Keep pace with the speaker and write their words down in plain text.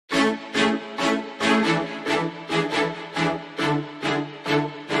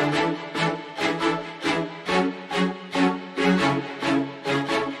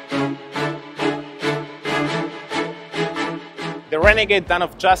Renegade Dawn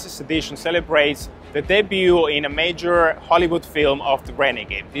of Justice edition celebrates the debut in a major Hollywood film of the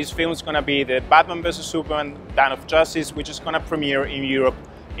Renegade. This film is going to be the Batman vs Superman Dawn of Justice, which is going to premiere in Europe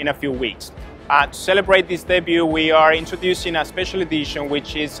in a few weeks. To celebrate this debut, we are introducing a special edition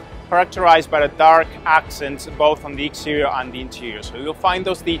which is characterized by the dark accents both on the exterior and the interior. So you'll find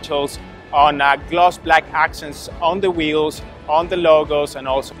those details on gloss black accents on the wheels, on the logos, and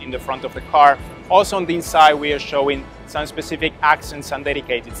also in the front of the car. Also on the inside we are showing some specific accents and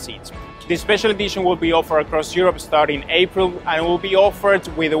dedicated seats. This special edition will be offered across Europe starting April and will be offered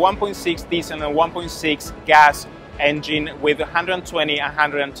with a 1.6 diesel and 1.6 gas engine with 120 and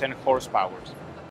 110 horsepower.